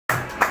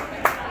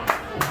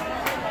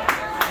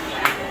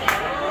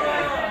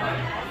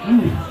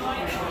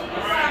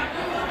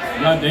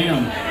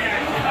goddamn.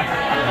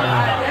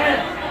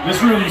 This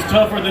room is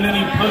tougher than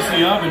any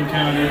pussy I've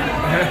encountered.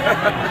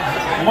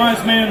 A wise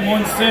man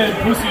once said,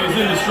 pussy is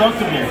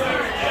indestructible,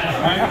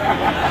 right?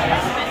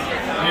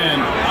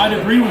 And I'd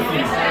agree with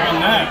him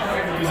on that,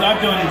 because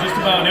I've done just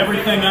about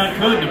everything I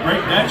could to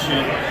break that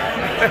shit.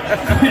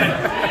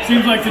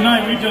 Seems like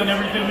tonight we've done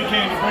everything we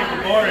can to break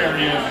the bar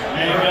area.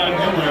 I ain't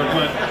gotten nowhere,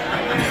 but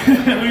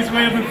at least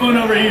we're having fun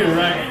over here,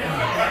 right?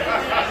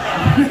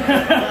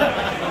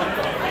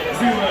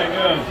 Seems like,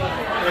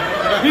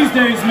 these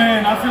days,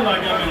 man, I feel like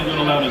I've been a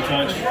little out of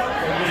touch.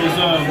 Because,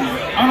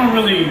 I don't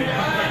really,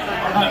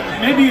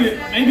 maybe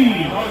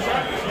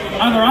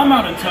either I'm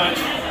out of touch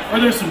or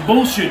there's some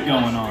bullshit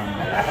going on,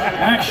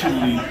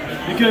 actually.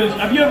 Because,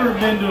 have you ever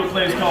been to a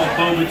place called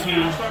Boba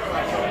Tea?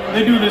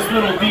 They do this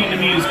little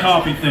Vietnamese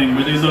coffee thing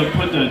where they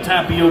put the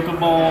tapioca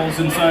balls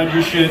inside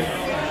your shit.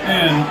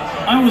 And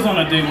I was on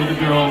a date with a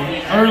girl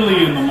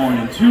early in the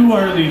morning, too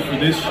early for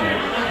this shit.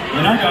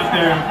 And I got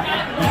there,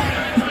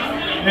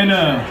 and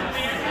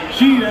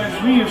she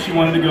asked me if she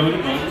wanted to go to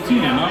Boba Tea,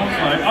 and I was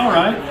like,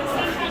 alright.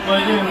 But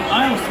then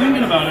I was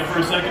thinking about it for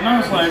a second, and I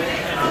was like,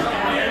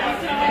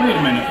 wait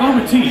a minute,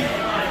 Boba Tea.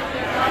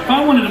 If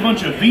I wanted a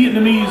bunch of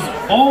Vietnamese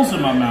balls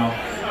in my mouth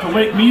to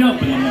wake me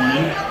up in the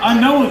morning, I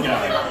know a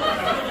guy.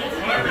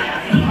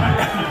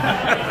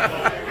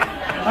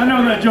 I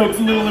know that joke's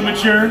a little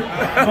immature,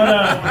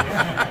 but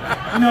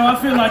you know, I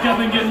feel like I've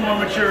been getting more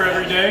mature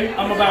every day.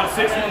 I'm about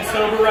 6 months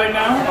sober right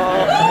now.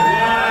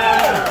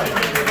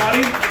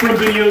 Everybody from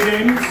video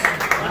games.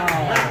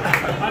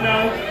 I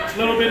know, a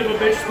little bit of a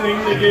bitch thing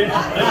to get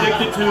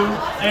addicted to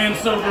and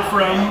sober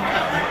from,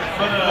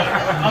 but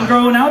I'm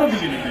growing out of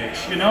being a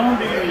bitch, you know? I'm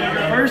being a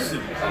bigger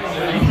person.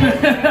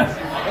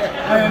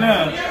 And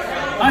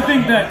I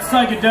think that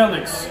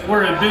psychedelics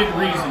were a big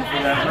reason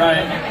for that,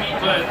 right?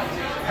 But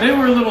they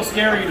were a little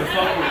scary to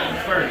fuck with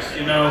at first,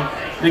 you know,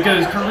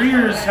 because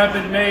careers have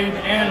been made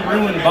and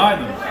ruined by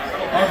them.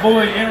 Our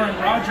boy Aaron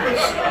Rodgers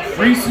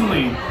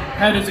recently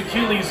had his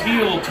Achilles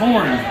heel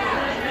torn,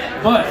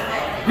 but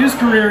his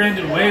career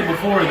ended way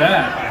before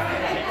that,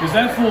 because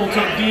that fool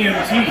took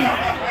DMT.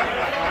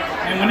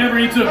 And whenever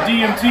he took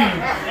DMT,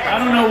 I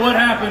don't know what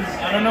happened,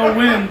 I don't know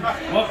when,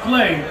 what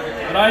play,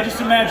 but I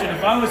just imagine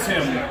if I was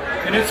him,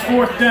 and it's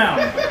 4th down,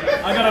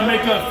 I gotta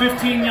make up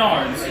 15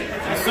 yards,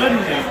 and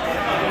suddenly,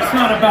 it's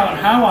not about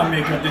how I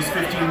make up this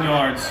 15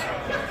 yards,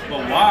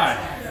 but why.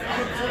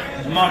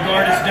 And my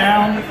guard is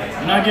down,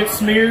 and I get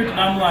smeared, and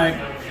I'm like,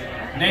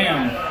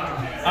 damn,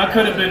 I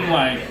could have been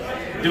like,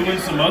 doing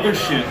some other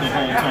shit the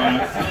whole time.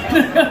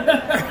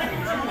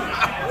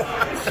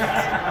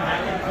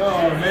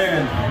 Oh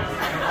man.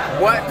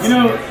 What? You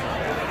know,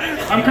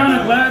 I'm kind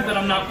of glad that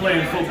I'm not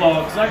playing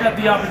football, because I got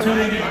the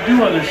opportunity to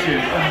do other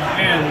shit.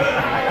 And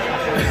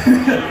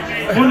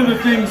one of the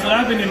things that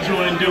I've been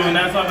enjoying doing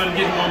as I've been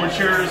getting more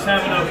mature is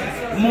having a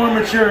more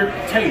mature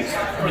taste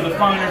for the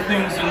finer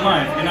things in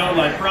life. You know,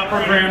 like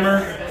proper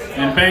grammar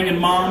and banging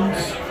moms.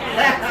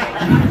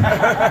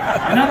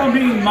 And I don't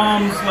mean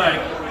moms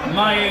like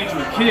my age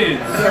with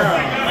kids.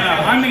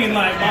 I mean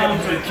like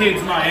moms with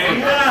kids my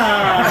age.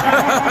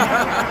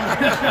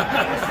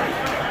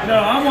 No,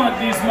 I want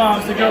these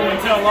moms to go and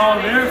tell all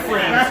their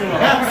friends who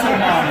are also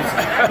moms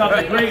about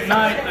the great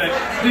night that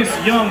this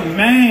young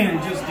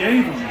man just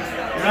gave them,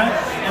 right?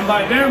 And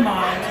by their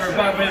moms, or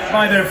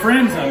by their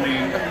friends, I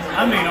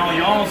mean all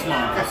y'all's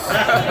moms.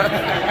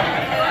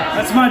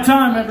 That's my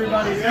time,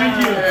 everybody.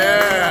 Thank you.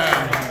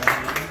 Yeah.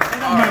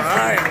 All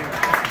right.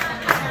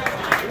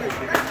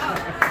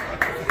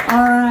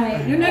 All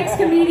right, your next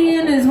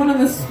comedian is one of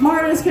the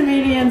smartest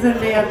comedians in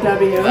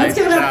DFW. Let's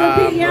give it up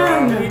for Pete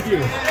Young. Thank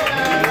you.